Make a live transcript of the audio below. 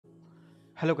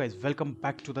Hello guys, welcome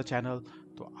back to the channel.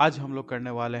 तो आज हम लोग करने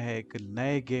वाले हैं एक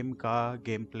नए गेम का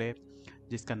गेम प्ले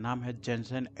जिसका नाम है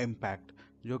जेंशन इम्पैक्ट,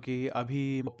 जो कि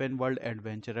अभी ओपन वर्ल्ड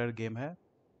एडवेंचरर गेम है।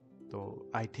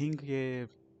 तो आई थिंक ये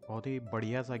बहुत ही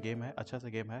बढ़िया सा गेम है, अच्छा सा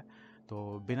गेम है।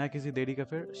 तो बिना किसी देरी का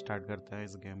फिर स्टार्ट करते हैं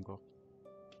इस गेम को।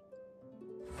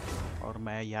 और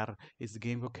मैं यार इस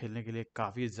गेम को खेलने के लिए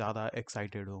काफ़ी ज़्यादा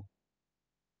एक्साइटेड हूँ।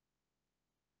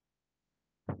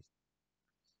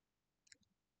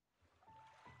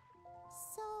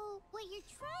 So, what you're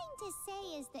trying to say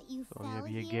is that you तो fell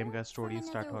अभी ये here गेम का from स्टोरी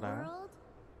स्टार्ट another हो रहा है। world?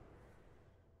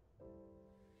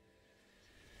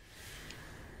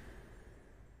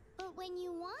 But when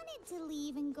you wanted to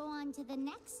leave and go on to the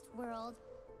next world,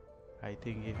 I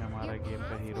think ये your हमारा game का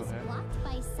path हीरो was है। blocked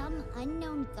by some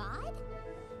unknown god?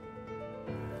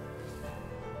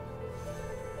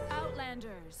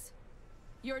 Outlanders,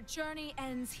 your journey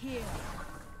ends here.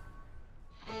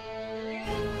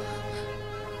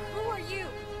 Who are you?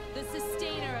 The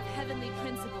sustainer of heavenly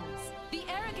principles. The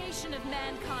arrogation of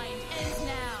mankind ends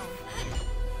now.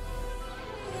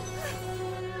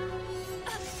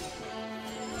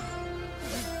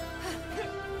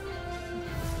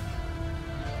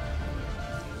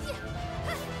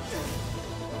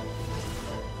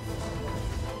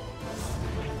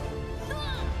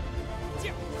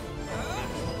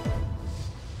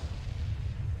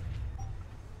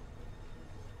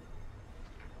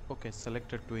 Okay,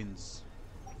 selected twins.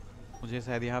 मुझे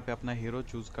शायद यहाँ पे अपना hero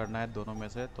choose करना है दोनों में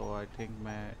से, तो आई थिंक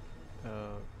मैं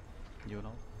यू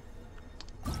नो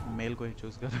मेल को ही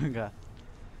चूज करूँगा।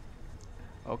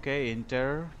 Okay,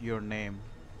 inter your name.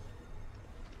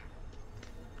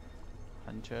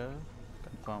 Anchor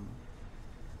confirm.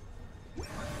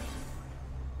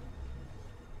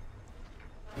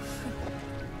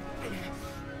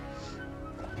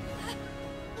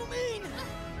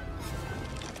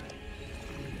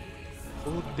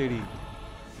 ओ तेरी,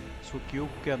 इसको क्यूब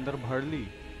के अंदर भर ली।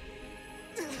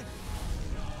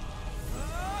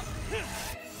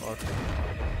 और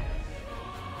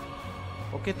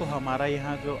ओके, तो हमारा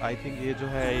यहाँ जो आई थिंक ये जो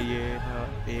है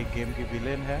ये एक गेम की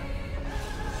विलेन है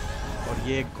और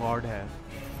ये एक गॉड है,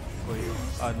 कोई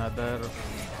अनदर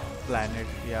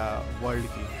प्लैनेट या वर्ल्ड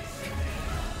की।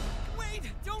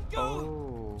 Wait! Don't go!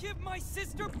 Oh Give my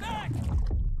sister back!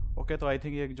 Okay, तो आई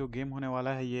थिंक ये जो गेम होने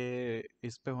वाला है ये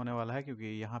इस पे होने वाला है, क्योंकि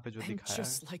यहाँ पे जो And दिखाया है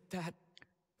just like that,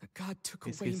 the god took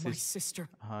इसकी away my सिस sister.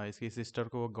 हाँ, इसकी सिस्टर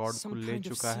को वो गॉड को Some ले kind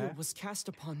of चुका seal है। was cast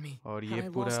upon me, और and ये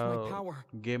I पूरा lost my power.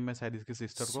 गेम में शायद इसकी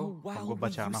सिस्टर को So while हमको we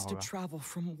बचाना used to होगा। travel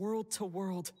from world to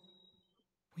world,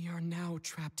 we are now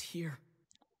trapped here.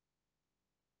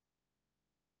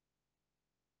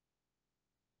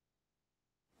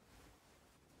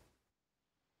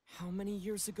 How many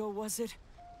years ago was it?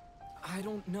 I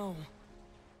don't know.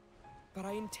 But I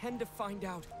intend to find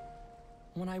out.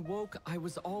 When I woke, I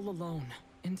was all alone,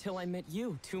 until I met you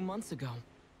 2 months ago.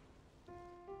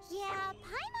 Yeah,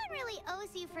 Paimon really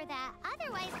owes you for that.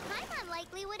 Otherwise, Paimon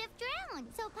likely would have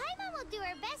drowned. So Paimon will do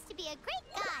her best to be a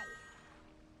great guide.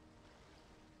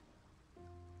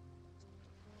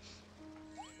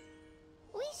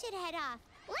 We should head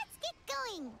off. Let's get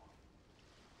going.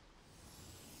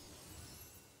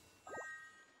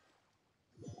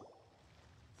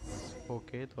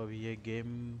 Okay, तो अभी ये game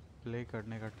play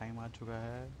करने का time आ चुका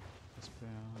है। इस पे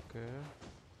okay,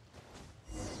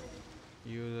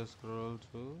 use scroll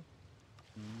to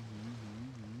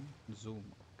zoom.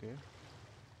 Okay,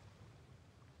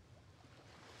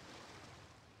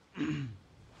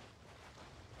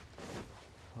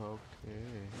 okay,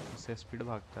 इससे स्पीड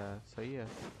भागता है, सही है।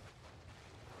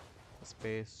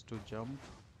 Space to jump,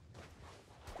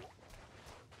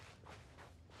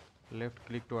 left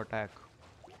click to attack.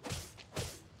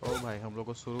 ओ भाई, हम लोग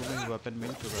को शुरू में ही वेपन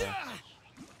मिल चुका है।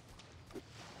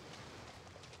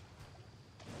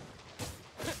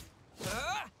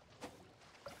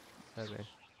 अरे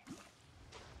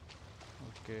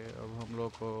ओके, अब हम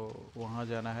लोग को वहाँ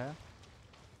जाना है।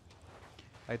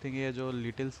 आई थिंक ये जो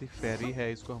लिटिल सी फेरी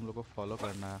है इसको हम लोग को फॉलो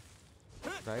करना है,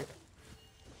 राइट?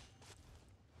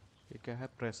 ये क्या है?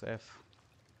 Press F.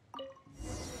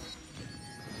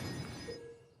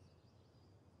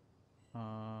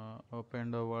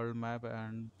 Open the world map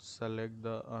and select the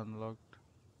unlocked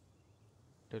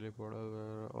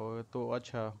teleporter. और तो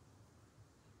अच्छा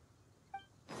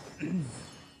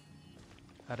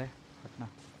अरे हटना।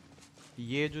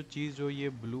 ये जो चीज़ जो ये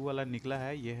ब्लू वाला निकला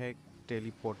है ये है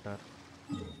टेलीपोर्टर।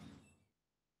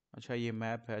 अच्छा, ये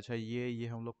मैप है। अच्छा, ये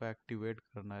हम लोग को एक्टिवेट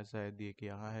करना है शायद, ये कि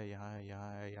यहाँ है, यहाँ है,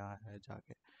 यहाँ है, यहाँ है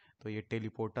जाके। तो ये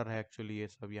टेलीपोर्टर है एक्चुअली। ये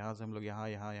सब यहाँ से हम लोग यहाँ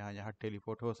यहाँ यहाँ यहाँ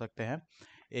टेलीपोर्ट हो सकते हैं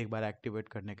एक बार एक्टिवेट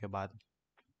करने के बाद।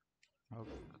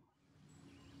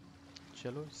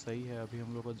 चलो सही है, अभी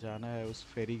हम लोग को जाना है, उस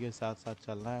फेरी के साथ साथ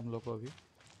चलना है हम लोग को अभी।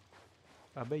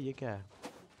 अबे ये क्या है?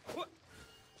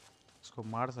 इसको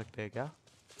मार सकते हैं क्या?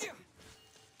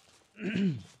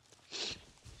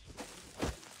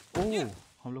 ओह,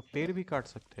 हम लोग पेड़ भी काट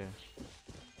सकते हैं।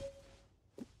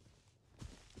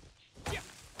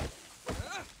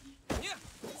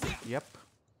 यप,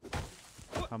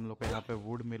 हम लोग को यहाँ पे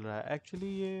वुड मिल रहा है।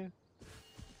 एक्चुअली ये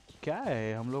क्या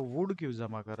है, हम लोग वुड क्यों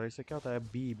जमा कर रहे हैं? इससे क्या होता है?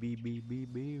 B B B B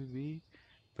B B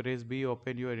press B,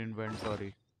 open your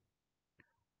inventory.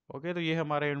 Okay, तो ये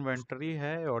हमारा इन्वेंटरी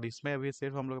है और इसमें अभी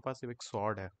सिर्फ हम लोग के पास सिर्फ एक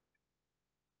स्वॉर्ड है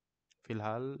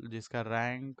फिलहाल, जिसका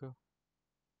रैंक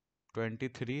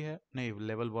 23 है, नहीं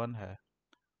लेवल 1 है।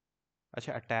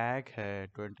 अच्छा, अटैक है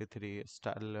 23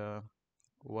 स्टार,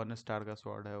 1 स्टार का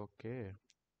स्वॉर्ड है। ओके,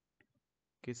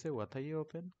 किससे हुआ था ये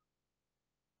ओपन?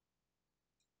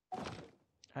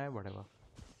 है बड़े वाह।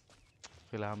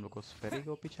 फिलहाल हम लोग को उस फेरी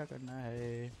को पीछा करना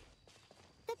है।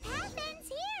 The path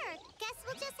ends here. Guess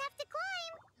we'll just have to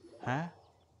climb. हैं?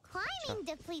 अच्छा, Climbing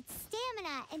depletes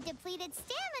stamina, and depleted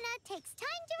stamina takes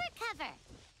time to recover.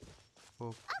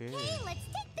 Okay, Okay, let's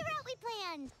take the route we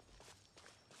planned.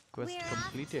 Quest We're off to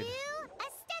completed. a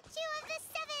statue of the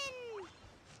seven.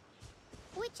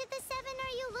 Which of the seven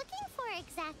are you looking for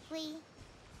exactly?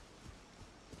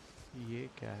 ये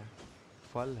क्या है?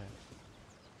 फल है।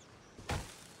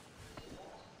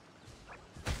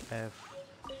 F.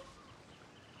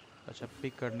 अच्छा,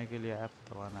 pick करने के लिए F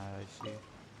दबाना है इसी।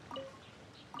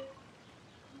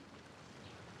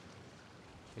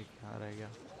 ये क्या रह गया?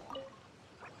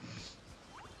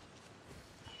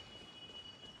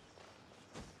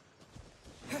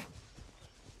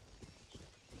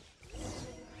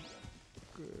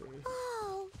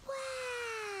 Oh,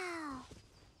 wow.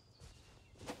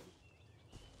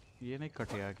 ये नहीं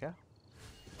कटेगा क्या?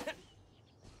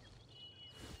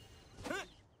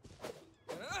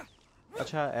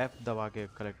 अच्छा, एफ दबा के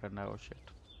कलेक्ट करना है। ओ शिट,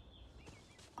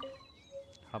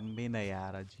 हम भी नहीं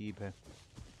यार, अजीब है।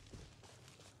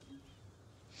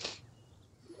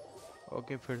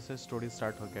 ओके, फिर से स्टोरी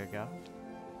स्टार्ट हो गया क्या?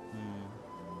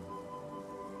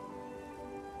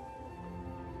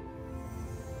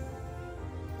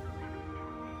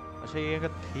 अच्छा, ये एक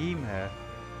थीम है।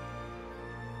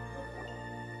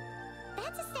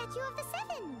 That's a statue of the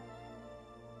seven.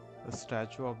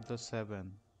 Statue of the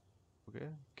seven. Okay,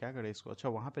 क्या करें इसको? अच्छा,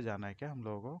 वहां पे जाना है क्या हम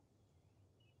लोगों को?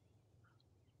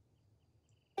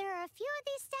 There are a few of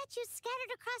these statues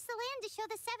scattered across the land to show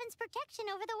the seven's protection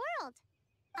over the world.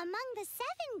 Among the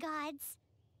seven gods,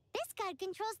 this god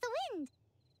controls the wind.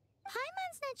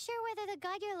 Paimon's not sure whether the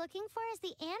god you're looking for is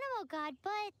the animal god,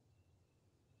 but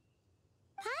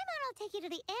Paimon will take you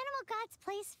to the animal god's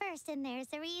place first, and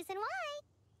there's a reason why.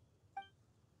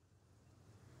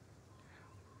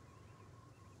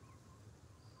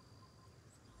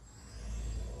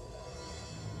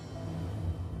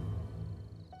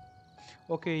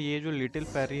 Okay, ये जो little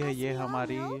fairy है, As ये we all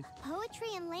हमारी know,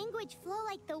 poetry and language flow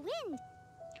like the wind.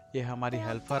 ये हमारी There'll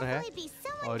helper है। definitely be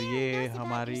someone और there who ये knows about your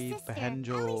हमारी sister. बहन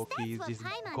जो At least कि that's what जिस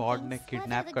Paimon गॉड ने thinks. Whether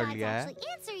किडनैप the कर gods लिया है।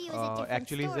 actually answer you is a different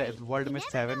actually story. World You में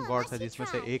never 7 know गॉड्स है, unless you जिसमें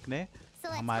से try. एक ने So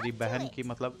let's हमारी hop to बहन it. की,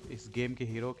 मतलब इस गेम के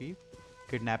हीरो की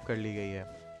किडनैप कर ली गई है।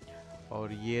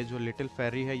 और ये जो लिटिल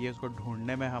फेरी है, ये उसको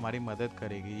ढूंढने में हमारी मदद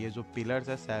करेगी। ये जो पिलर्स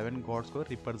है 7 गॉड्स को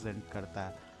रिप्रेजेंट करता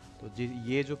है। तो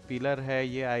ये जो पिलर है,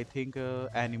 ये आई थिंक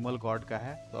एनिमल गॉड का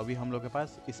है। तो अभी हम लोग के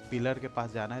पास इस पिलर के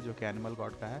पास जाना है जो कि एनिमल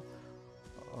गॉड का है।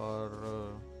 और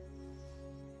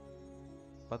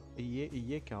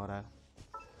ये क्या हो रहा है?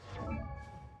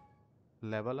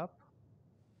 लेवल अप,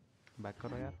 बैक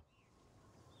करो यार।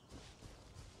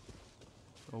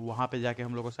 वहां पे जाके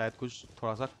हम लोग को शायद कुछ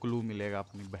थोड़ा सा क्लू मिलेगा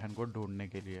अपनी बहन को ढूंढने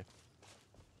के लिए।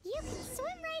 You can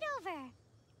swim right over.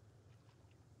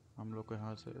 हम लोग को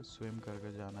यहाँ से स्विम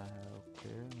करके जाना है।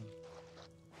 ओके,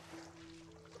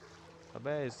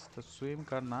 अबे इस तो स्विम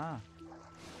करना।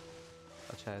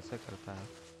 अच्छा, ऐसे करता है।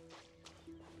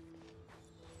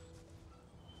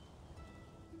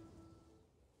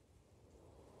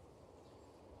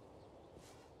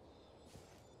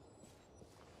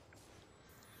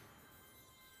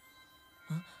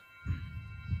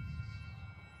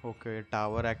 ओके,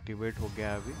 टावर एक्टिवेट हो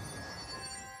गया अभी।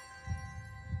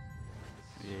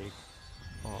 ये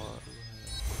एक और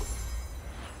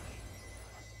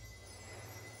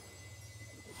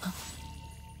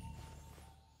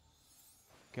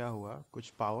क्या हुआ? कुछ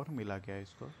पावर मिला क्या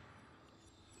इसको?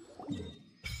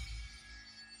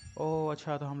 ओह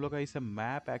अच्छा, तो हम लोग का इससे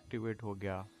मैप एक्टिवेट हो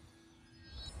गया।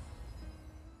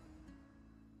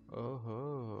 ओहो,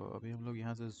 अभी हम लोग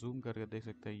यहाँ से जूम करके देख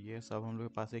सकते हैं। ये सब हम लोग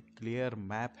के पास एक क्लियर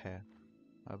मैप है।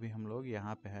 अभी हम लोग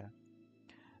यहाँ पे है।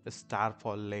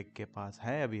 स्टारफॉल लेक के पास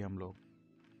है अभी हम लोग।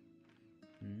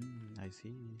 आई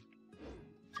सी।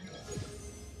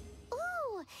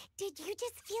 Ooh, did you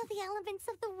just feel the elements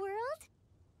of the world?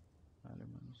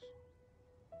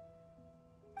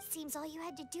 Seems all you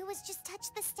had to do was just touch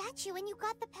the statue and you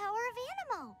got the power of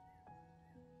Animo.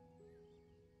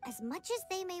 As much as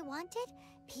they may want it,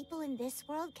 people in this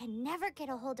world can never get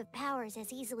a hold of powers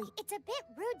as easily. It's a bit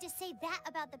rude to say that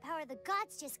about the power the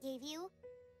gods just gave you.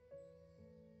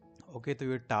 Okay, तो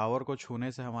ये tower को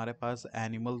छूने से हमारे पास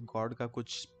animal God का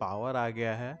कुछ power आ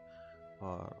गया है।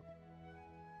 और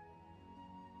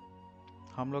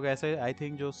हम लोग ऐसे आई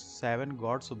थिंक जो 7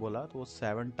 गॉड्स बोला, तो वो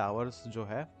 7 टावर्स जो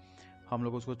है हम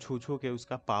लोग उसको छू छू के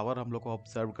उसका पावर हम लोग को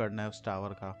ऑब्जर्व करना है उस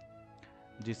टावर का,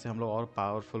 जिससे हम लोग और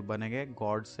पावरफुल बनेंगे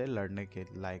गॉड से लड़ने के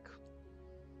लायक।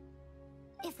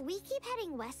 If we keep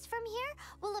heading west from here,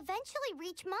 we'll eventually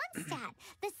reach Mondstadt,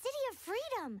 the city of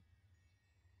freedom.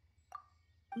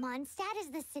 Mondstadt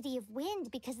is the city of wind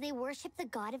because they worship the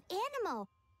god of Animo.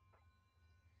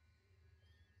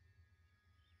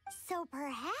 So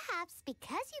perhaps,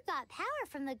 because you got power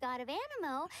from the god of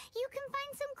Animo, you can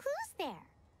find some clues there.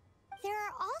 There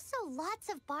are also lots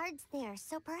of bards there,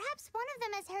 so perhaps one of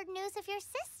them has heard news of your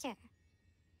sister.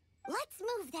 Let's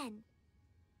move then.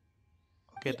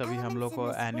 Okay, तभी हम लोग को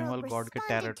animal God के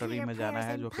territory में जाना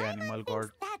है, जो कि एनिमल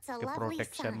गॉड के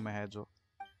प्रोटेक्शन में है। जो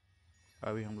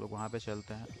अभी हम लोग वहाँ पे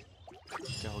चलते हैं।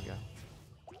 क्या हो गया?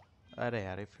 अरे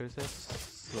यार, फिर से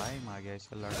स्लाइम आ गया।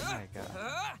 इससे लड़ना है क्या?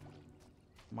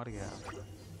 मर गया?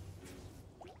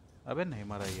 अबे नहीं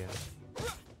मरा ये।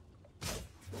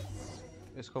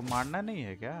 इसको मारना नहीं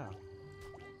है क्या?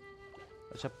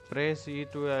 अच्छा, प्रेस ई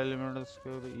टू एलिमेंट्स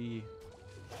ई।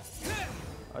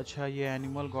 अच्छा, ये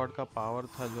एनिमल गॉड का पावर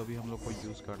था जो अभी हम लोग को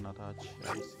यूज करना था।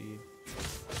 अच्छा, इसी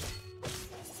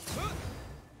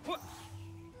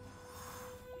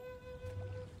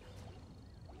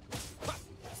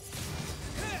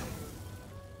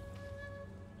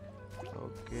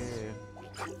ओके।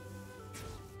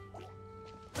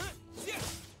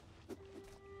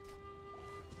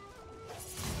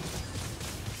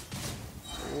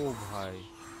 ओ भाई,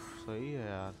 सही है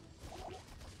यार।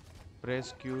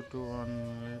 Press Q to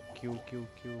Q Q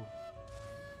Q।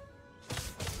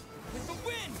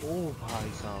 ओ भाई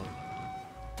साहब,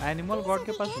 एनिमल गॉड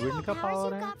के पास विंड का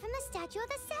पावर है।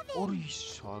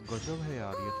 और गजब है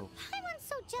यार ये तो।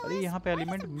 अरे यहाँ पे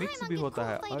एलिमेंट मिक्स भी होता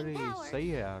है। अरे सही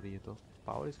है यार, ये तो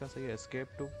पावर इसका सही है। Escape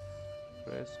to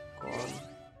press call.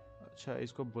 अच्छा,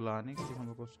 इसको बुलाने के लिए हम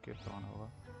लोग को एस्केप करना होगा।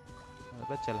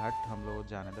 अबे चल हट, हम लोग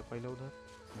जाने दे पहले उधर।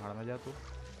 भाड़ में जा तू।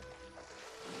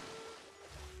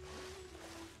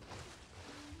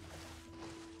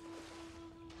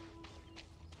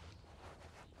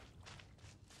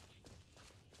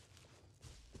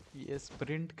 ये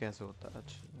स्प्रिंट कैसे होता है?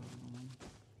 अच्छा,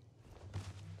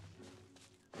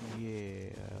 ये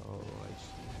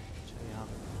अच्छा यहाँ।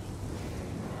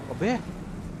 अबे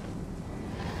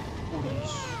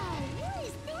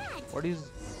व्हाट इज,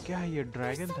 क्या है ये?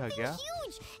 ड्रैगन था क्या?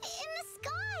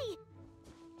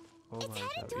 ओ भाई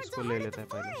साहब, इसको ले लेते हैं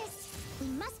पहले।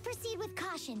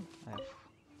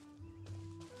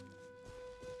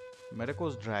 मेरे को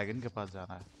उस ड्रैगन के पास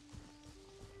जाना है।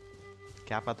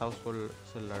 क्या पता उसको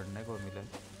से लड़ने को मिले।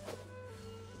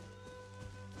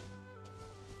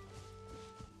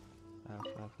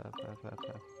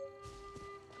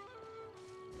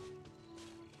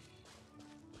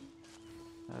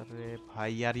 अरे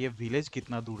भाई यार, ये विलेज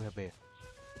कितना दूर है बे?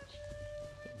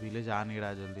 विलेज आ नहीं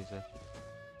रहा जल्दी से।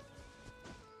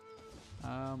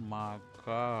 माय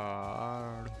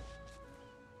गॉड,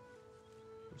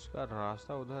 उसका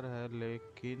रास्ता उधर है,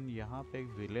 लेकिन यहाँ पे एक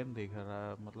विलेन दिख रहा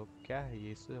है। मतलब क्या है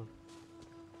ये सब?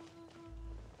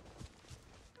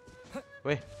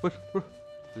 वे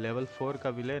लेवल 4 का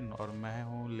विलेन और मैं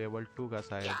हूँ लेवल 2 का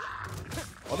शायद।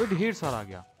 अबे ढेर सारा आ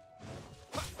गया।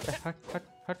 हट हट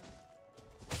हट।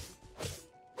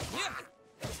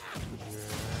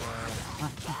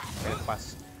 मेरे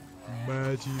पास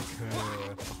मैजिक है।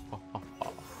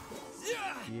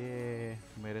 ये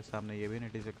मेरे सामने ये भी नहीं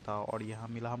टिक सकता। और यहाँ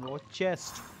मिला हम लोग को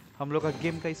चेस्ट। हम लोग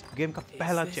का इस गेम का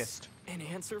पहला chest. An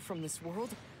answer from this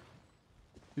world?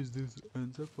 Is this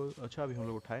answer for? अच्छा, अभी हम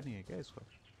लोग उठाए नहीं है क्या इसको?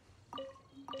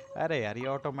 अरे यार, ये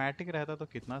ऑटोमेटिक रहता तो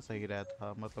कितना सही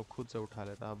रहता। मतलब खुद से उठा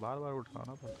लेता, बार बार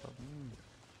उठाना पड़ता।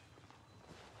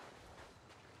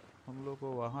 हम लोग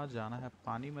को वहाँ जाना है।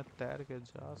 पानी में तैर के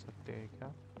जा सकते हैं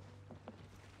क्या?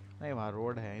 नहीं, वहाँ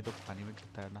रोड है, ये तो पानी में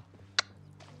क्यों तैरना?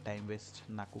 टाइम वेस्ट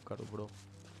नाकू करो ब्रो।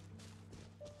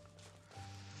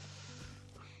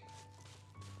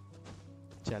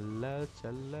 चल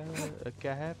चल।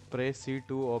 क्या है? Press C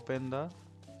to open the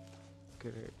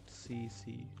crates.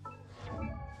 सी।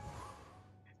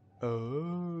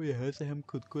 ओह, यहाँ से हम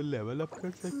खुद को लेवल अप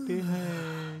कर सकते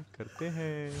हैं। करते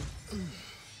हैं।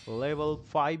 लेवल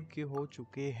 5 के हो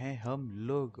चुके हैं हम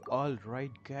लोग। All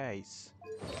right guys.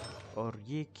 और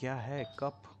ये क्या है?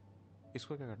 कप।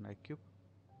 इसको क्या करना है? क्यूब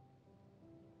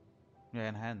या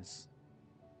एनहांस?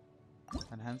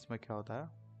 एनहांस में क्या होता है?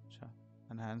 अच्छा,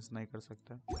 एनहांस नहीं कर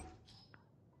सकते।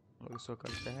 और इसको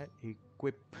करते हैं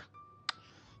इक्विप।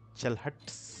 चल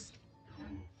हट।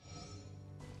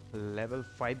 लेवल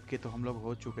 5 के तो हम लोग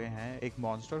हो चुके हैं। एक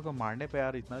मॉन्स्टर को मारने पे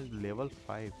यार इतना लेवल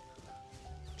 5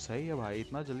 सही है भाई।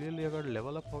 इतना जल्दी जल्दी अगर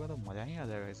लेवल अप होगा तो मजा ही आ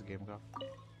जाएगा इस गेम का।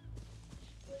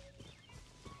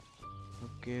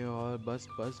 ओके, और बस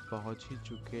बस पहुंच ही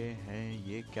चुके हैं।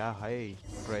 ये क्या है?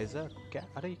 ट्रेजर क्या?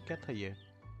 अरे क्या था ये?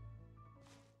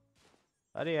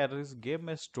 अरे यार, इस गेम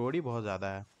में स्टोरी बहुत ज़्यादा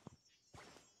है।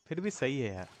 फिर भी सही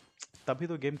है यार। तभी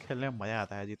तो गेम खेलने में मज़ा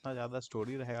आता है। जितना ज़्यादा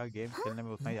स्टोरी रहेगा गेम खेलने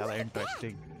में उतना ही ज़्यादा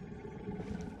इंटरेस्टिंग।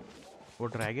 वो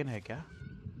ड्रैगन है क्या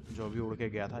जो अभी उड़ के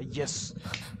गया था? यस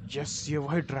यस, ये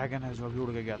वही ड्रैगन है जो अभी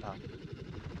उड़ के गया था।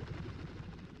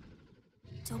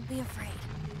 Don't be afraid.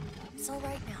 It's all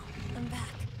right now. I'm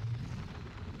back.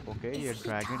 Okay, ये Is he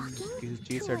ड्रैगन talking किसी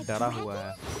चीज to से a डरा हुआ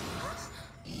है।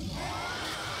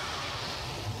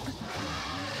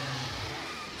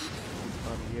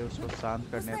 और ये उसको शांत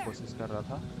करने की कोशिश कर रहा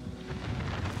था।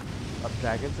 अब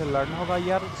ड्रैगन से लड़ना होगा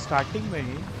यार स्टार्टिंग में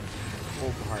ही। ओ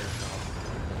भाई साहब,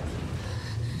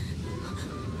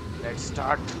 लेट्स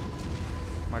स्टार्ट।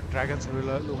 मैं ड्रैगन से भी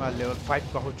लड़ लूंगा। लेवल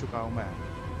 5 का हो चुका हूँ मैं,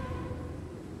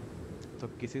 तो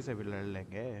किसी से भी लड़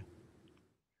लेंगे।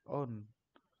 और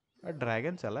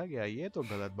ड्रैगन चला गया, ये तो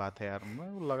गलत बात है यार। मैं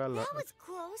लगा That was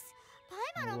close.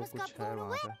 Paimon वो almost कुछ got है blown वहां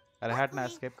away. पे। अरे हट ना,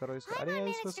 Luckily, एस्केप करो इसको। अरे Paimon यार,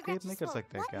 इसको managed to एस्केप grab नहीं his कर foot.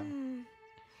 सकते हैं What? क्या?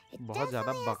 It बहुत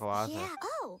ज्यादा definitely has. बकवास है। Yeah.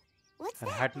 Oh, what's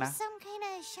अरे that? हट ना। There's some kind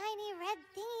of shiny red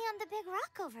thingy on the big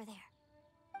rock over there.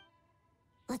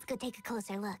 Let's go take a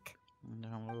closer look.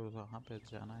 हम लोग वहां पे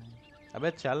जाना है।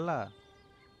 अबे चल ना।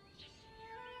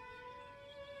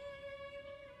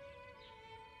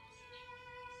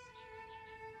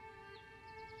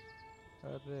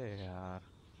 अरे यार,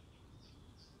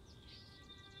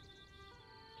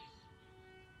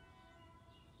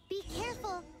 Be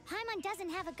careful. Paimon doesn't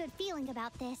have a good feeling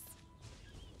about this.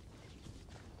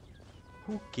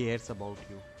 who cares about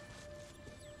you?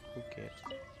 Who cares?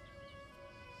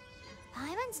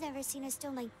 Paimon's never seen a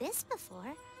stone like this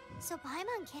before, so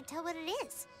Paimon can't tell what it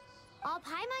is. All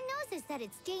Paimon knows is that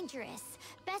it's dangerous.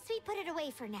 Best we put it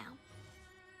away for now.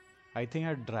 I think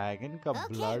यार dragon का Okay,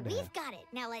 blood है, we've got it.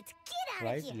 Now let's get out of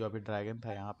right? here. जो अभी dragon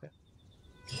था यहाँ पे।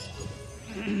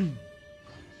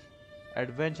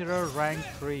 Adventurer rank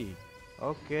 3।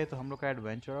 Okay, तो हम लोग का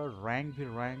एडवेंचरर रैंक भी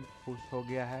रैंक पुश हो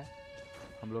गया है।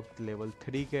 हम लोग लेवल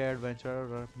 3 के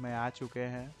एडवेंचरर में आ चुके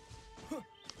हैं।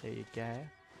 ये क्या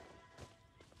है?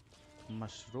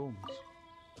 Mushrooms.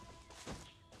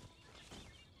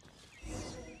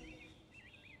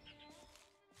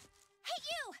 Hey,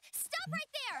 you! Stop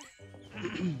right there!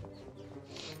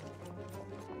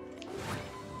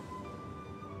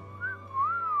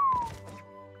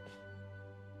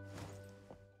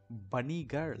 बनी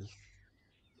girl.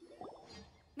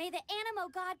 May the Animo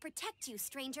God protect you,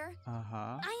 stranger.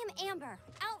 हाँ। I am Amber,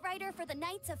 outrider for the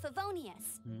Knights of Favonius.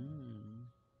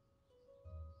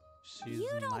 She's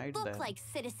You don't knight look then. like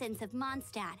citizens of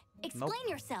Mondstadt. Explain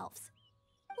yourselves.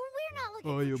 We're not I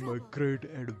looking for am a trouble. great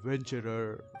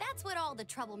adventurer. That's what all the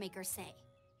troublemakers say.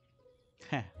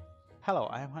 Hello,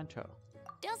 I am Hunter.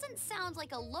 Doesn't sound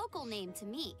like a local name to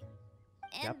me.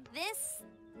 And Yep. this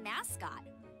mascot,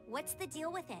 what's the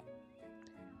deal with it?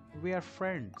 We are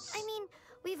friends. I mean,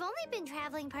 we've only been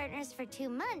traveling partners for 2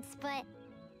 months, but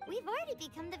we've already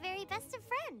become the very best of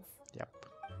friends. Yep.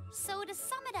 So to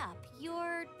sum it up,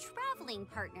 you're traveling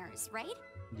partners, right?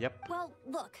 Yep. Well,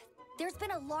 look, there's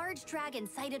been a large dragon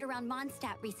sighted around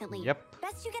Mondstadt recently. Yep.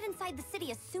 Best you get inside the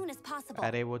city as soon as possible.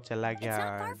 अरे वो चला It's गया,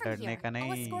 not far from डरने here. का I'll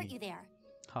नहीं। escort you there.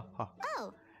 हा हा।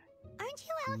 Oh, aren't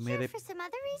you out मेरे here for some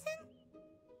other reason?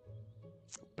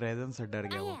 Presence से डर I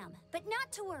गया वो। am, but not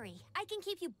to worry. I can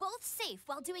keep you both safe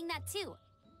while doing that too.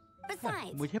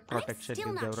 Besides, मुझे I'm protection still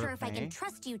की not sure जरूरत if I can नहीं।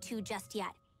 trust you two just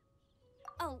yet.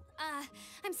 Oh,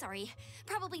 I'm sorry.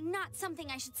 Probably not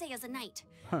something I should say as a knight.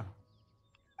 Huh.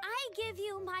 I give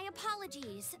you my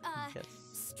apologies, Yes.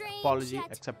 strange Apology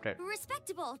yet accepted.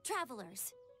 respectable travelers.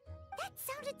 That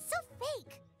sounded so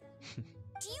fake.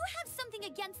 Do you have something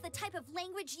against the type of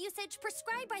language usage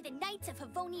prescribed by the Knights of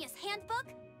Favonius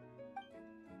Handbook?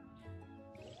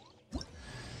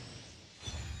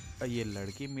 ये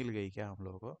लड़की मिल गई क्या हम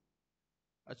लोगों को?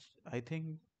 अच्छा, I think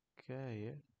क्या है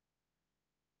ये?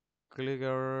 Click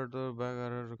to back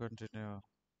to continue.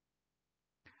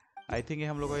 I think ये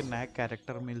हम लोग को एक नया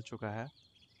कैरेक्टर मिल चुका है।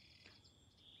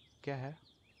 क्या है?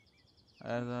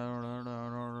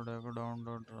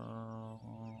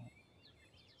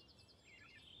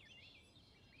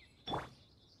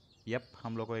 यप,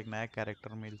 हम लोग को एक नया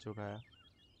कैरेक्टर मिल चुका है।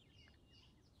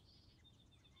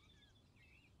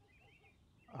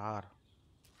 आर।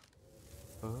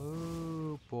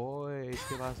 ओह बॉय,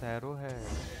 इसके पास एरो है।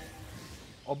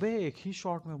 अबे एक ही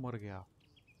शॉट में मर गया।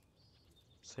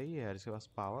 सही है यार, इसके पास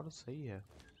पावर सही है।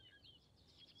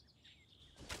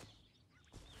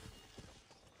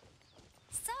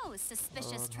 So,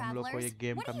 suspicious और हम लोग को ये travelers,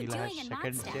 गेम what का are you मिला है doing in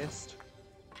second Mondstadt? Chest,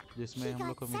 जिसमें He हम लोग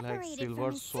got को मिला है एक separated silver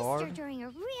from his sister sword. during a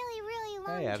really, really है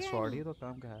long यार, स्वॉर्ड ही journey. तो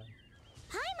काम का है।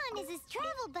 Paimon is his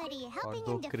travel buddy, और helping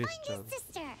दो him to find his crystal.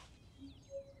 sister.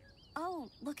 Oh,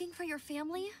 looking for your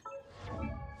family?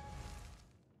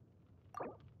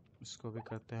 इसको भी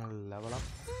करते हैं level up.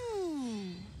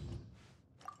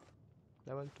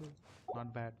 Level 2 not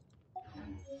bad.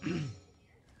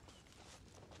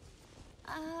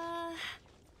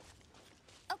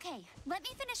 Okay, let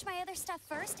me finish my other stuff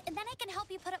first, and then I can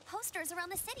help you put up posters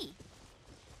around the city.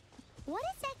 What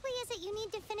exactly is it you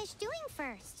need to finish doing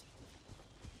first?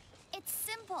 It's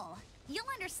simple.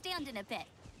 You'll understand in a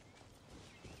bit.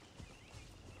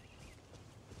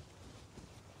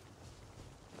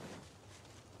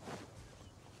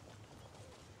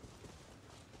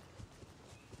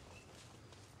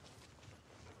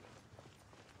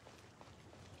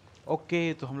 Okay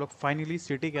तो हम लोग finally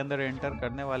city के अंदर enter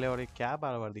करने वाले हैं। और ये क्या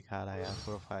बार बार दिखा रहा है यार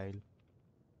profile?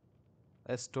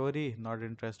 Story not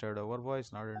interested, over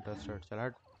voice not interested. चल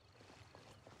हट।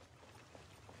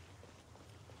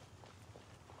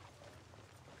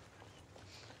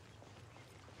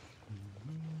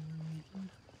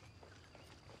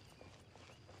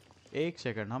 एक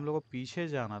सेकंड, हम लोग को पीछे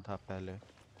जाना था पहले।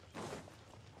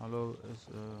 हम लोग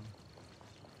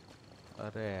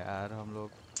अरे यार हम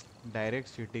लोग डायरेक्ट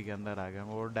सिटी के अंदर आ गए।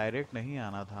 वो डायरेक्ट नहीं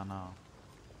आना था ना,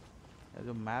 ये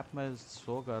जो मैप में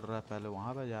शो कर रहा है पहले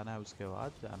वहाँ पे जाना है, उसके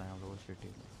बाद जाना है हम लोग को सिटी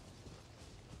में।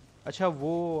 अच्छा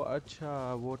वो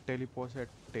क्या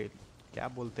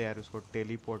बोलते हैं यार उसको,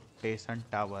 टेलीपोर्टेशन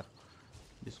टावर,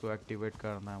 जिसको एक्टिवेट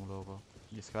करना है हम लोगों को,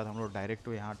 जिसके बाद हम लोग डायरेक्ट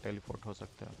यहाँ टेलीपोर्ट हो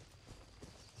सकते हैं।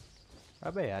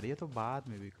 अबे यार ये तो बाद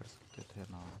में भी कर सकते थे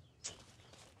ना।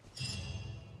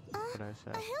 A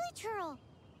hilly churl.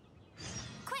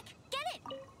 Quick, get it!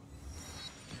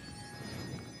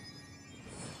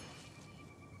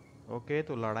 Okay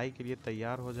तो लड़ाई के लिए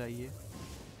तैयार हो जाइए।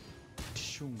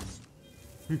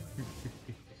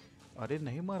 अरे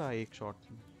नहीं मरा एक शॉट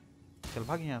में। चल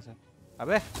भाग यहाँ से।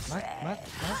 अबे भाग भाग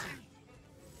भाग।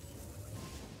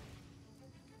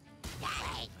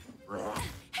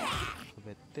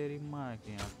 अबे तेरी माँ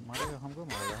की आँख, मारेगा हमको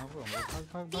भाग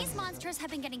भाग These भाग। monsters have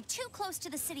been getting too close to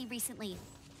the city recently.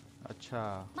 अच्छा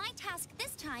My task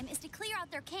this time is to clear out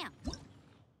their camp.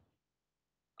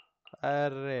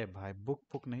 अरे भाई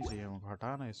बुक नहीं चाहिए मुझे,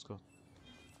 हटा ना इसको।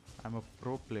 I am a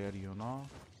pro player you know.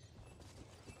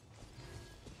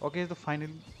 Okay तो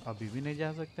फाइनली अभी भी नहीं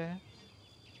जा सकते हैं।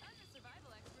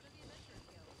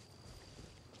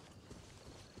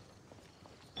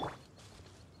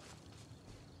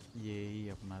 यही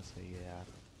अपना सही है यार,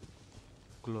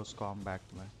 क्लोज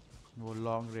कॉम्बैट में वो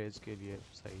लॉन्ग रेंज के लिए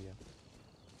सही है।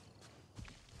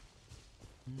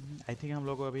 आई थिंक हम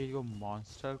लोग को अभी वो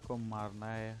मॉन्स्टर को मारना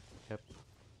है।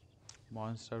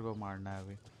 मॉन्स्टर को मारना है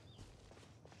अभी।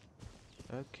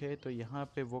 ओके तो यहाँ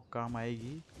पे वो काम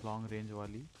आएगी लॉन्ग रेंज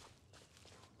वाली।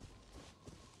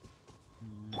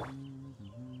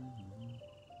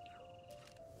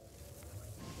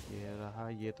 ये रहा,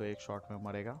 ये तो एक शॉट में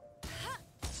मरेगा।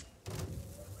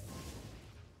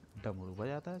 डमरू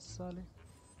बजाता है साले।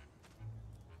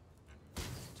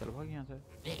 चल भाग यहाँ से।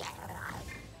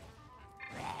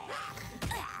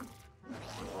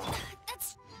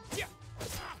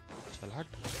 चल हट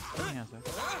यहाँ से।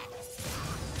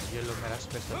 ये लो मेरा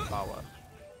स्पेशल पावर।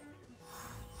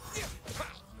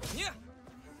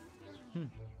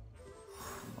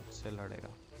 मुझसे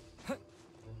लड़ेगा।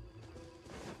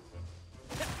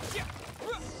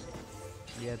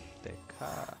 ये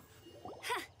देखा।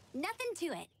 Nothing to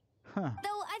it.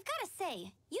 Though I've got to say,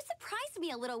 you surprised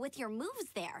me a little with your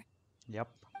moves there. Yep.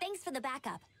 Thanks for the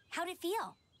backup. How'd it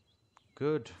feel?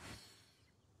 Good.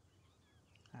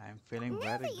 I'm feeling Now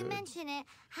very that you good. mention it,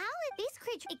 how are these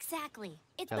creatures exactly?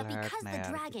 It's Chal but because हटना the यार,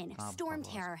 dragon, कितना Storm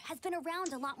बकवास। Terror, has been around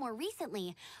a lot more recently.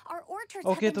 Our orchards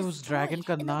Okay, have been तो उस dragon destroyed,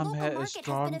 का and the नाम local है market has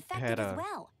Storm been affected Terror. as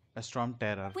well. Storm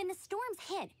Terror. When the storms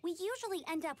hit, we usually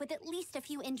end up with at least a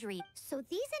few injuries. So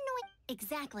these annoying...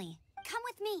 Exactly. Come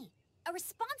with me. A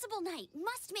responsible knight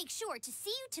must make sure to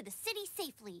see you to the city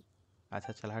safely.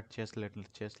 अच्छा चल हट,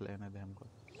 chest लेने दे हमको,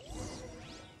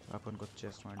 अपन को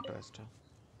chest में interest है।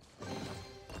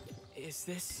 Is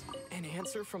this an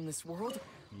answer from this world?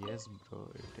 Yes bro,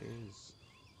 it is.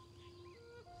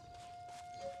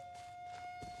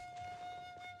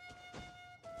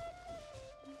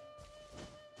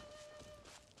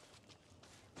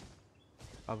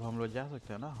 अब हम लोग जा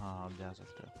सकते हैं ना? हाँ अब जा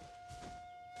सकते हैं।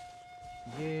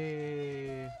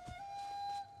 ये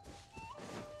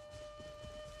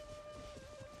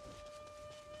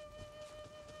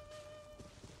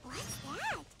What's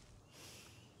that?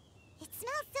 It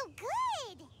smells so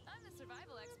good! I'm the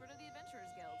survival expert of the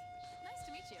Adventurers Guild. Nice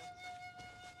to meet you.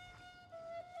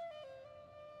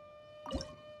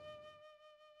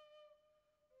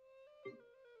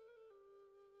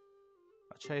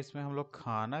 अच्छा, इसमें हम लोग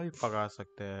खाना भी पका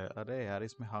सकते हैं। अरे यार,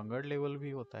 इसमें हंगर लेवल भी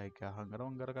होता है क्या? हंगर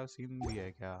वंगर का सीन भी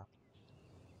है क्या?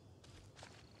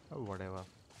 व्हाटएवर,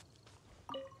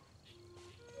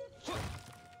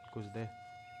 कुछ दे।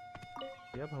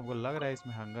 अब हमको लग रहा है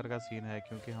इसमें हंगर का सीन है,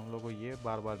 क्योंकि हम लोग को ये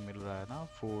बार बार मिल रहा है ना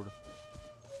फूड।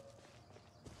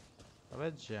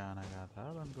 अबे जाना क्या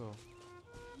था बंदो?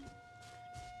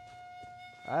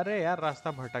 अरे यार,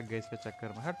 रास्ता भटक गया इसके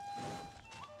चक्कर में। हट।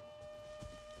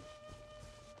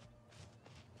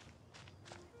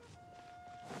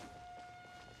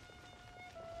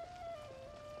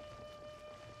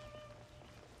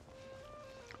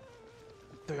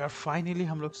 तो यार फाइनली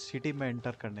हम लोग सिटी में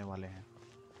एंटर करने वाले हैं।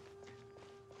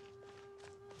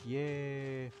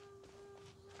 ये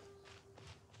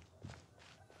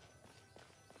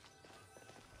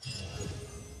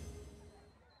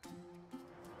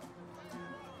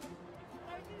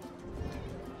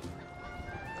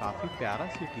काफी प्यारा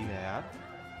सिटी है यार।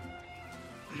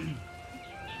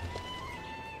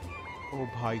 ओ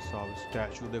भाई साहब,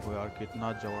 स्टैचू देखो यार,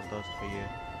 कितना जबरदस्त है ये।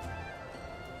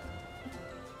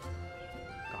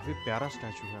 काफी प्यारा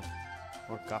स्टैचू है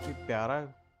और काफी प्यारा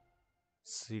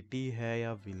सिटी है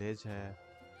या विलेज है।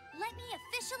 Let me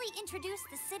officially introduce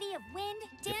the city of wind,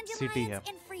 city है। dandelions,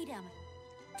 and freedom.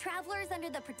 Travelers under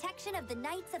the protection of the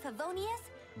Knights of Favonius,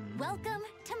 welcome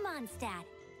to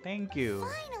Mondstadt. Thank you.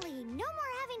 Finally, no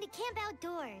more having to camp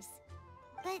outdoors.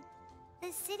 But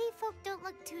the city folk don't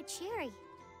look too cheery.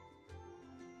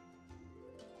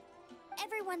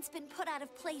 Everyone's been put out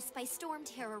of place by storm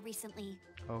terror recently.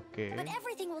 Okay, But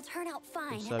everything will turn out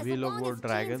fine as सभी लोग long वो as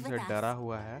dragon Jean's से with डरा us.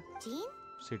 हुआ है, Jean?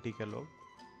 City के लोग।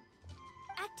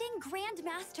 Acting Grand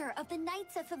Master of the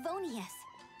Knights of Favonius.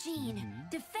 Jean,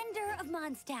 Defender of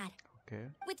Mondstadt. Okay,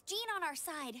 With Jean on our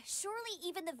side, surely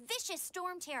even the vicious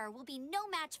storm terror will be no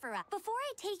match for us. Before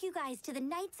I take you guys to the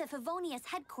Knights of Favonius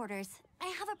headquarters, I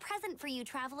have a present for you,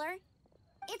 traveler.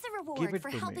 It's a Give reward it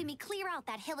for to helping me. me clear out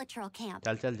that Hilichurl camp.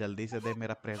 चल चल जल्दी से दे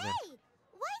मेरा present. Hey,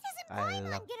 why doesn't I Paimon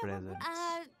love get a reward?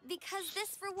 presents. Because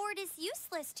this reward is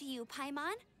useless to you,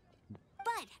 Paimon.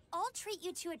 But I'll treat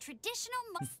you to a traditional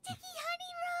sticky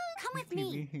honey road. Come with me.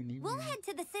 We'll head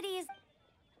to the city's.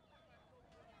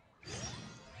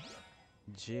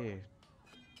 J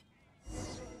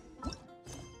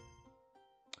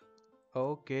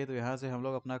okay, तो यहाँ से हम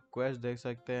लोग अपना quest देख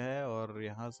सकते हैं और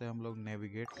यहाँ से हम लोग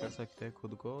नेविगेट कर सकते हैं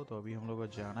खुद को। तो अभी हम लोग को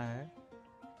जाना है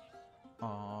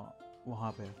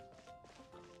वहाँ पे,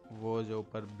 वो जो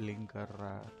ऊपर ब्लिंक कर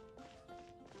रहा है।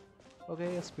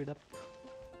 Okay, speed up.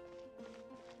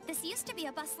 This used to be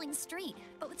a bustling street,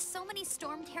 but with so many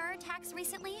storm terror attacks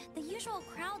recently, the usual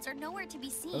crowds are nowhere to be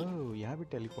seen. ओह, यहाँ भी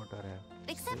टेलीपोर्टर है।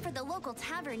 Except for the local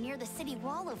tavern near the city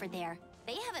wall over there.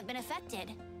 They haven't been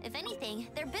affected. If anything,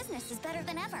 their business is better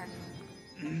than ever.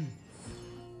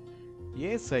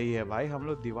 ये सही है भाई, हम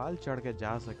लोग दीवार चढ़ के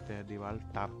जा सकते हैं, दीवार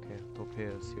टाप के। तो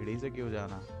फिर सीढ़ी से क्यों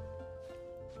जाना?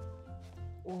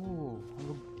 ओह, हम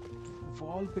लोग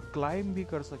वॉल पे क्लाइंब भी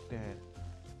कर सकते हैं।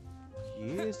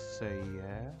 ये सही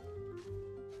है।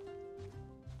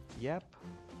 यप,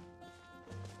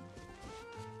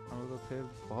 हम लोग तो फिर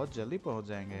बहुत जल्दी पहुंच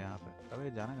जाएंगे यहाँ पे।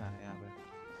 अबे जाना कहाँ है यहाँ पे?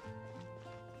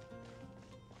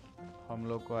 हम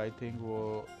लोग को आई थिंक वो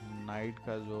नाइट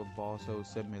का जो बॉस है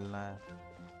उससे मिलना है,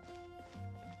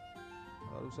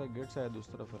 और उसका गेट शायद उस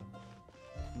तरफ है।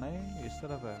 नहीं, इस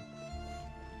तरफ है।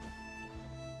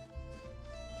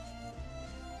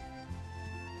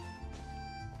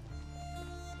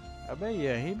 अबे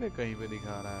यहीं पे कहीं पे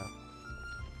दिखा रहा है।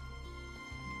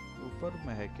 ऊपर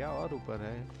में है क्या? और ऊपर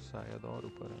है शायद, और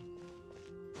ऊपर है।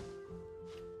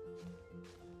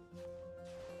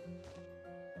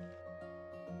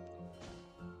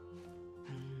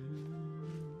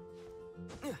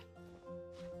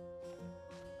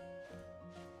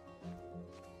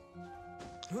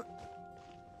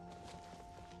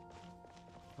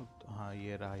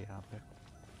 ये रहा यहाँ पे।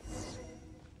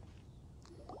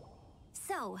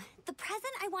 So, the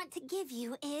present I want to give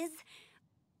you is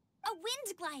a wind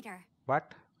glider.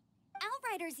 What?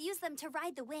 Outriders use them to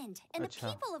ride the wind, and the अच्छा,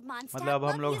 people of Mondstadt मतलब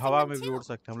हम love लोग using हवा them में भी too. उड़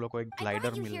सकते हैं, हम लोग को एक I ग्लाइडर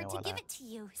brought you मिलने here to वाला give है। it to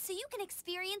you, so you can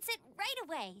experience it right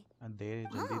away. दे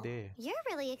जल्दी दे। You're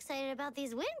really excited about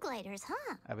these wind gliders,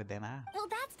 huh? अबे देना। Well,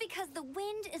 that's because the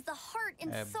wind is the heart and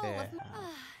soul of...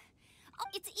 हाँ। Oh,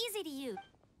 it's easy to use.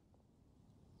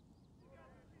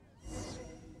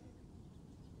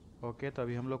 Okay, तो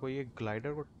अभी हम लोग को ये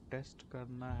ग्लाइडर को टेस्ट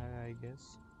करना है आई गेस।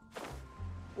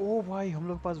 ओ भाई, हम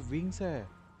लोग के पास विंग्स है।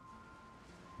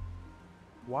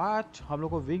 व्हाट, हम लोग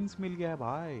को विंग्स मिल गया है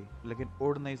भाई, लेकिन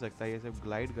उड़ नहीं सकता, ये सिर्फ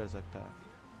ग्लाइड कर सकता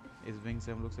है। इस विंग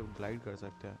से हम लोग सिर्फ ग्लाइड कर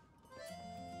सकते हैं।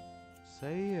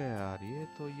 सही है यार, ये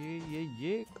तो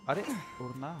ये अरे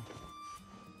उड़ना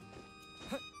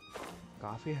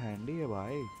काफी हैंडी है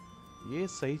भाई। ये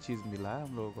सही चीज मिला है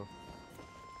हम लोगों को,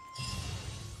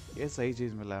 ये सही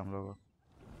चीज मिला है हम लोगों को।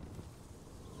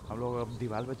 हम लोग अब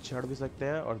दीवार पे चढ़ भी सकते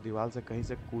हैं और दीवार से कहीं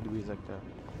से कूद भी सकते हैं।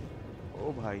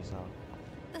 ओ भाई साहब,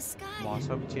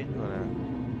 मौसम चेंज हो रहा है।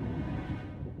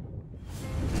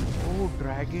 ओ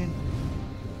ड्रैगन,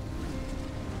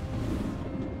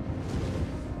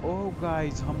 ओ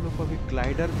गाइस, हम लोग को अभी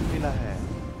ग्लाइडर भी मिला है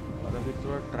और अभी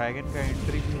थोड़ा ड्रैगन का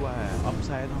एंट्री भी हुआ है। अब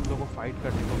शायद हम लोग को फाइट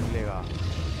करने को मिलेगा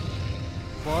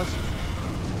फर्स्ट।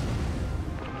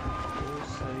 ओ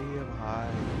सही है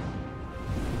भाई।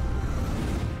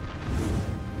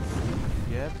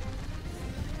 यार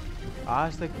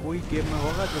आज तक कोई गेम में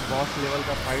होगा जो बॉस लेवल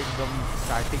का फाइट एकदम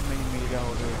स्टार्टिंग में ही मिल गया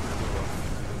होगा किसी को।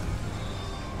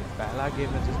 पहला गेम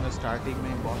है जिसमें स्टार्टिंग में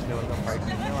ही बॉस लेवल का फाइट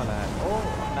मिलने वाला है। ओ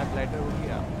अपना ग्लाइडर हो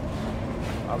गया।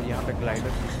 अब यहाँ पे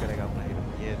ग्लाइडर यूज करेगा अपना हीरो।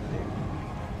 ये देख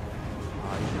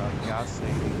भाई साहब, क्या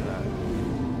सही दिख रहा है।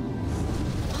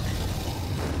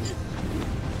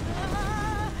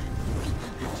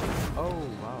 Oh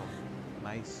wow,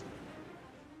 nice.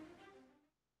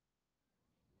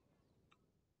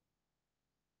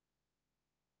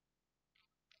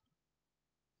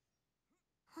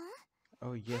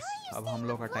 Oh yes, अब हम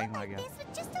लोग का टाइम आ गया।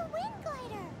 Just a wind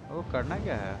glider. ओ करना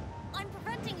क्या है? I'm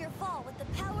preventing your fall with the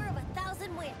power of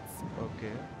 1,000 winds.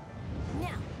 Okay.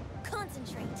 Now,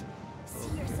 concentrate.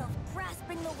 See yourself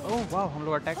grasping the wind. ओह वाह, हम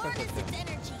लोग अटैक कर Harness सकते its हैं।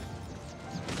 energy.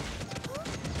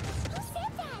 Who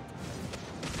said that?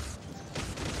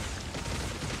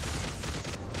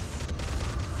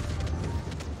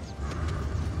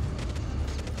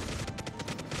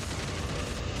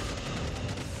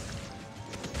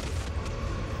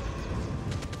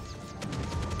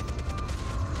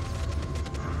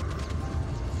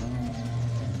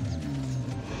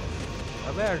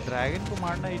 अबे यार, ड्रैगन को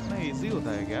मारना इतना इजी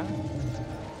होता है क्या?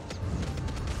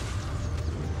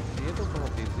 ये तो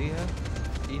बहुत इजी है,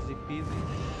 इजी पीजी।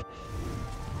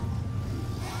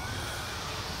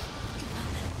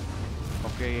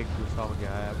 ओके, एक गुस्सा हो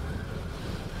गया है अब।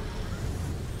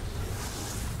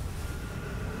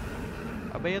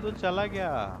 अबे ये तो चला गया।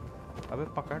 अबे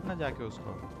पकड़ना जाके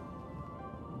उसको।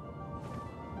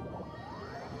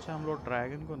 अच्छा, हम लोग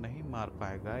ड्रैगन को नहीं मार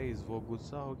पाए गाइस, वो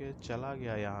गुस्सा हो गया, चला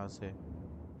गया यहाँ से।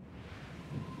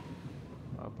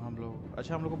 अब हम लोग,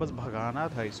 अच्छा हम लोग को बस भगाना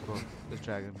था इसको, इस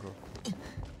ड्रैगन को।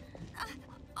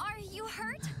 Are you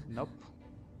hurt? Nope.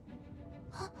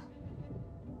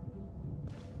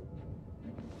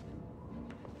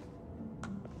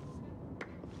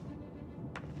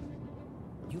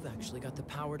 You've actually got the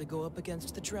power to go up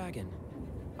against the dragon.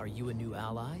 Are you a new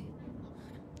ally?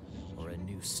 Or a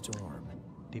new storm?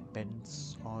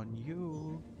 Depends on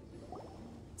you.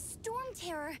 Storm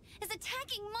Terror is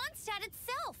attacking Mondstadt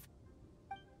itself.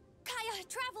 Kaya,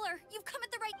 Traveler, you've come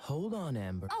at the right... Hold on,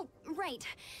 Amber. Oh, right.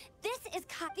 This is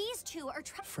These two are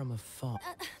From afar.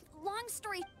 long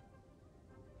story...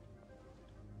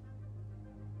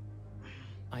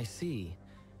 I see.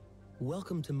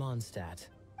 Welcome to Mondstadt.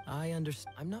 I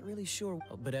understand. I'm not really sure,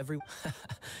 but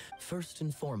First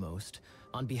and foremost,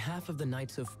 on behalf of the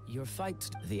Knights of your fight,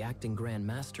 the acting Grand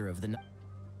Master of the...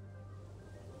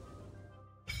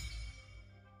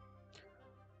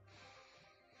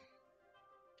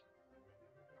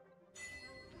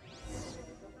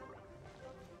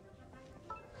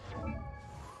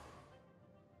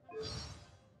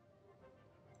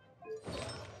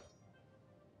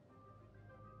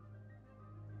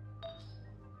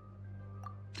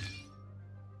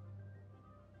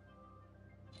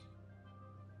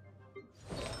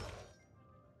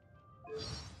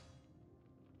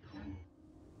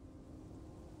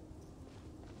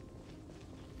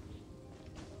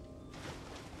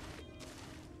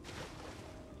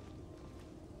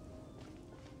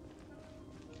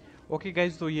 okay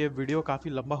guys, तो ये video काफ़ी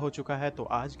लंबा हो चुका है, तो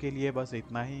आज के लिए बस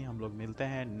इतना ही। हम लोग मिलते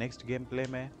हैं नेक्स्ट गेम प्ले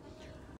में।